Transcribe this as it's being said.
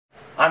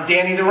I'm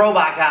Danny the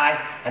Robot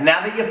Guy, and now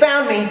that you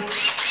found me,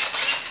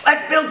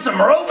 let's build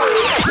some robots!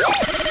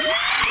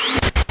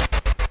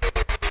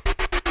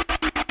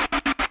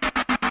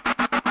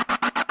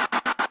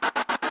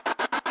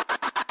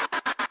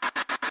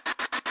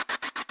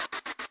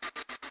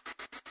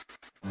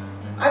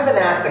 I've been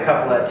asked a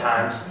couple of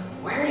times,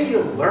 where do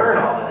you learn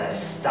all of this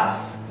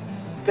stuff?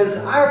 Because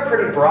I have a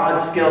pretty broad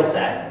skill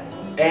set,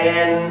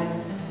 and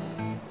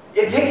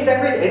it takes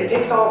everything. It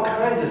takes all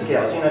kinds of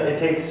skills. You know, it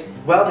takes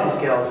welding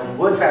skills and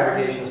wood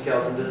fabrication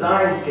skills and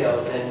design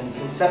skills and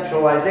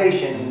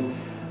conceptualization.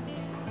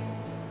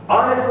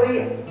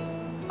 Honestly,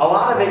 a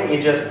lot of it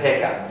you just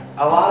pick up.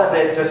 A lot of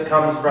it just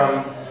comes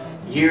from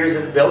years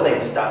of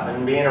building stuff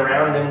and being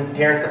around and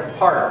tearing stuff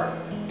apart.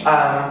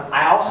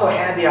 I also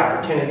had the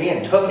opportunity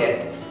and took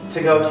it to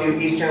go to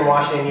Eastern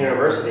Washington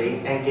University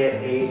and get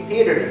a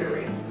theater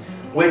degree,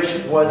 which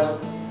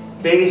was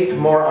based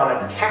more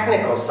on a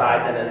technical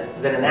side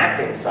than an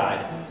acting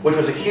side, which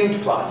was a huge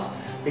plus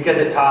because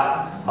it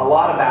taught a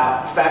lot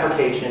about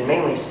fabrication,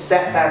 mainly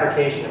set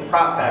fabrication and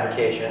prop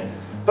fabrication,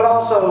 but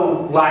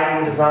also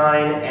lighting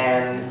design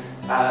and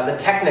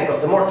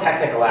the more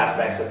technical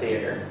aspects of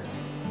theater.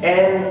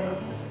 And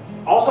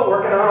also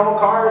working on old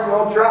cars and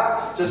old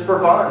trucks, just for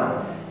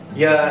fun.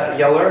 You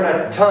learn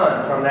a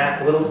ton from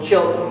that little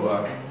children's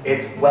book.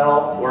 It's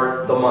well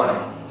worth the money.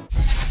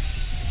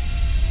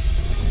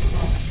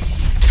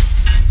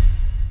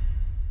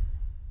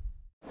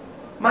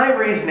 My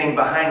reasoning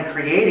behind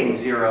creating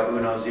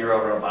 010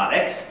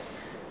 Robotics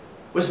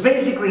was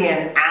basically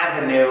an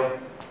avenue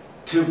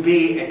to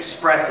be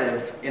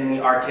expressive in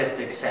the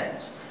artistic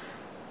sense,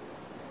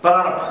 but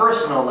on a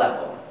personal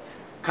level.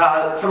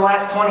 For the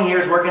last 20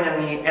 years working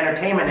in the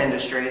entertainment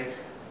industry,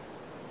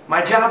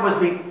 my job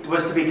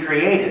was to be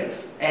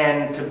creative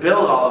and to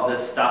build all of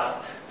this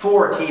stuff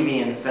for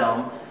TV and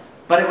film,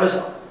 but it was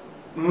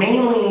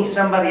mainly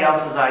somebody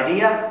else's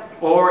idea,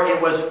 or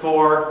it was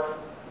for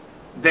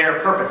their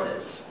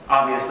purposes,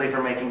 obviously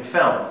for making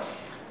film.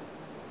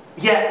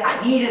 Yet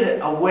I needed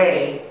a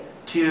way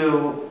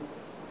to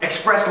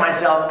express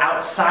myself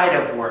outside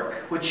of work,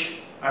 which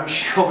I'm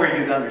sure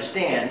you'd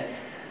understand.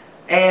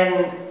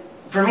 And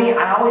for me,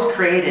 I always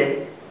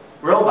created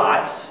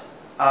robots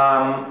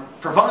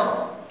for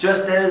fun,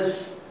 just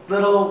as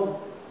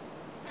little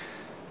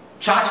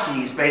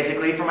tchotchkes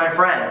basically for my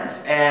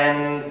friends.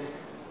 And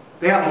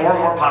they got more and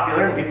more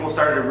popular and people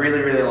started to really,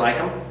 really like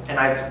them. And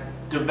I've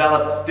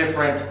developed a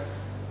different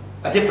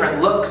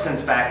look since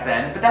back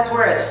then, but that's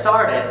where it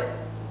started.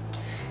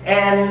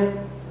 And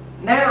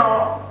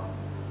now,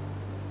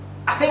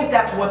 I think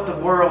that's what the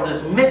world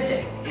is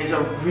missing, is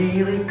a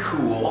really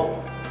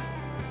cool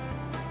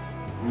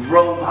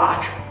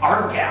robot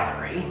art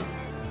gallery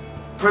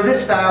for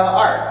this style of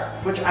art,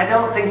 which I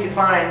don't think you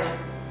find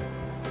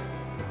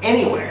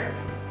anywhere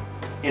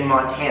in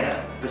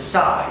Montana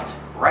besides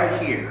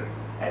right here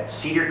at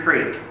Cedar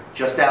Creek,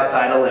 just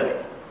outside of Libby.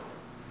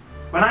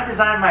 When I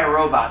design my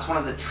robots, one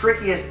of the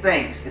trickiest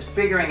things is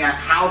figuring out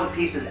how the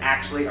pieces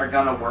actually are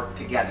going to work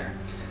together.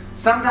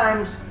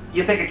 Sometimes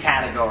you pick a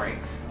category,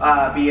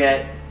 be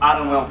it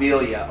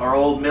automobilia or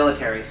old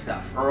military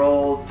stuff or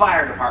old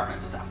fire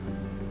department stuff.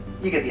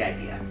 You get the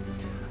idea.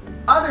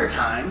 Other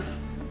times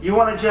you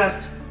want to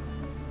just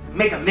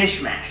make a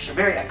mishmash, a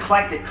very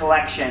eclectic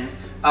collection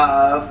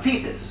of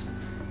pieces.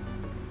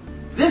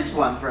 This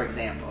one, for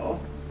example,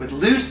 with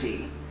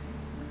Lucy,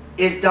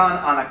 is done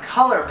on a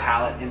color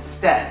palette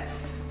instead.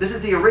 This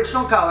is the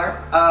original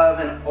color of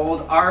an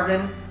old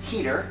Arvin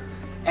heater,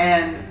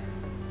 and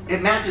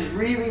it matches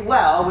really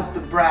well with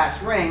the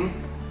brass ring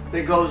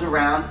that goes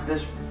around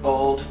this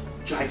old,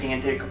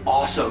 gigantic,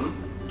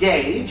 awesome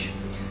gauge.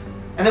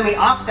 And then we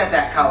offset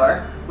that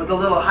color with a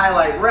little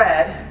highlight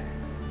red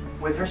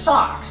with her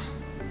socks.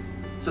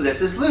 So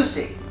this is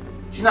Lucy.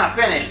 She's not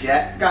finished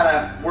yet,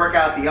 gotta work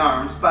out the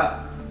arms, but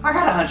I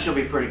got a hunch she'll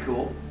be pretty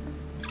cool.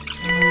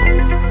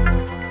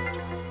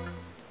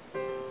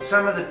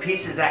 Some of the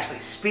pieces actually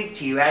speak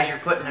to you as you're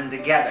putting them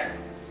together.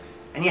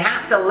 And you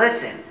have to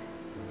listen,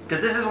 because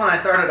this is when I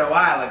started a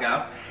while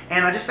ago,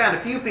 and I just found a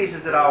few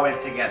pieces that all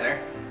went together.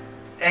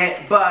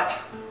 But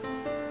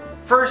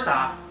first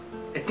off,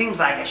 it seems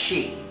like a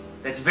she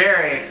that's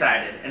very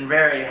excited and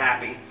very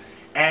happy,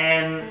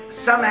 and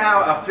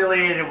somehow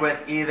affiliated with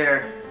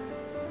either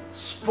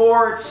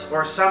sports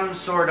or some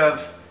sort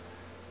of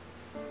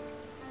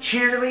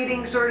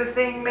cheerleading sort of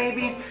thing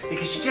maybe,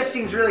 because she just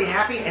seems really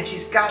happy and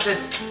she's got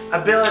this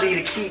ability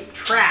to keep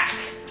track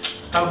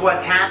of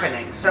what's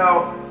happening.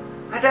 So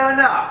I don't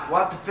know, we'll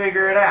have to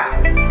figure it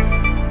out.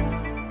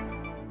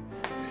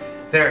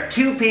 There are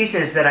two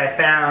pieces that I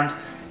found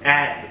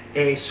at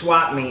a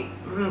swap meet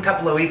a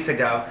couple of weeks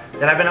ago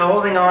that I've been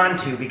holding on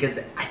to because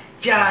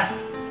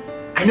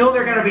I know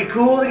they're gonna be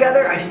cool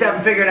together, I just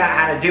haven't figured out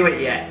how to do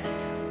it yet.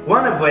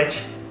 One of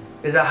which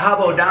is a hub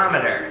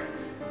odometer.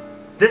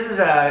 This is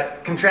a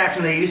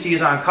contraption they used to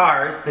use on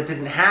cars that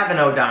didn't have an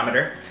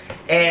odometer,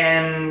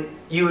 and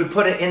you would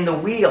put it in the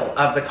wheel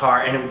of the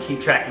car and it would keep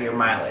track of your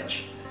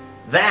mileage.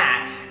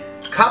 That,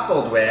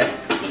 coupled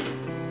with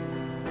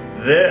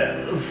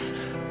this,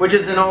 which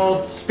is an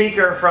old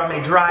speaker from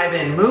a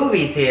drive-in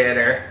movie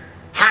theater,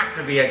 have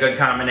to be a good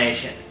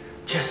combination.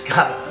 Just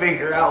gotta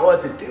figure out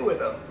what to do with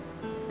them.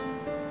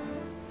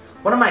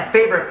 One of my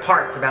favorite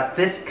parts about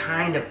this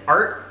kind of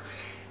art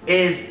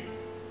is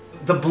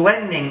the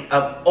blending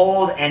of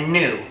old and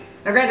new.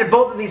 Now granted,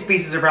 both of these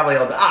pieces are probably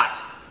old to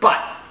us,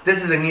 but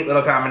this is a neat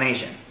little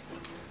combination.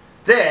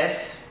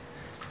 This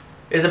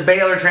is a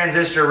Baylor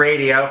transistor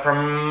radio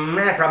from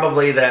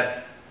probably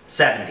the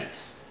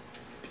 70s.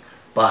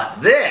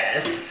 But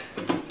this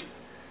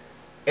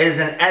is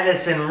an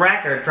Edison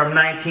record from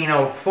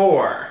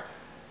 1904.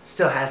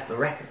 Still has the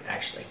record,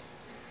 actually.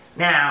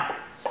 Now,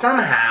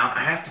 somehow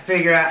I have to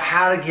figure out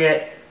how to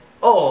get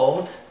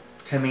old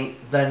to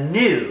meet the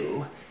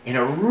new in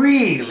a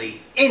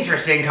really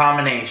interesting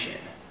combination.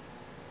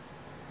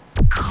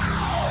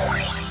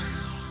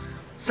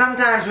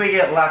 Sometimes we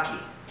get lucky,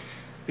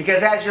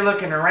 because as you're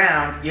looking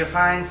around, you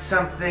find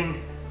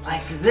something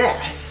like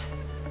this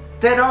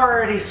that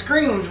already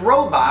screams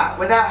robot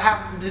without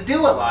having to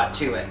do a lot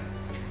to it.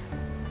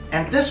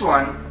 And this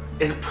one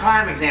is a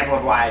prime example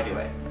of why I do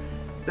it.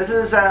 This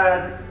is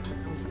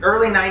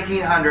early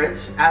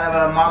 1900s, out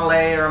of a Model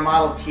A or a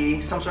Model T,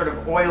 some sort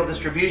of oil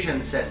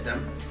distribution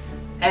system,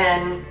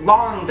 and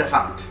long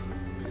defunct.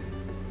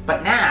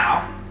 But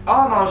now,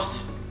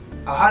 almost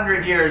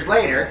 100 years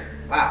later,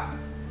 wow,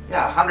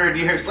 yeah, 100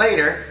 years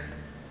later,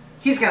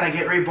 he's gonna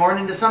get reborn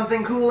into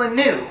something cool and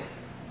new.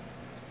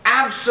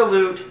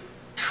 Absolute,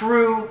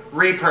 true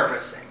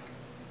repurposing.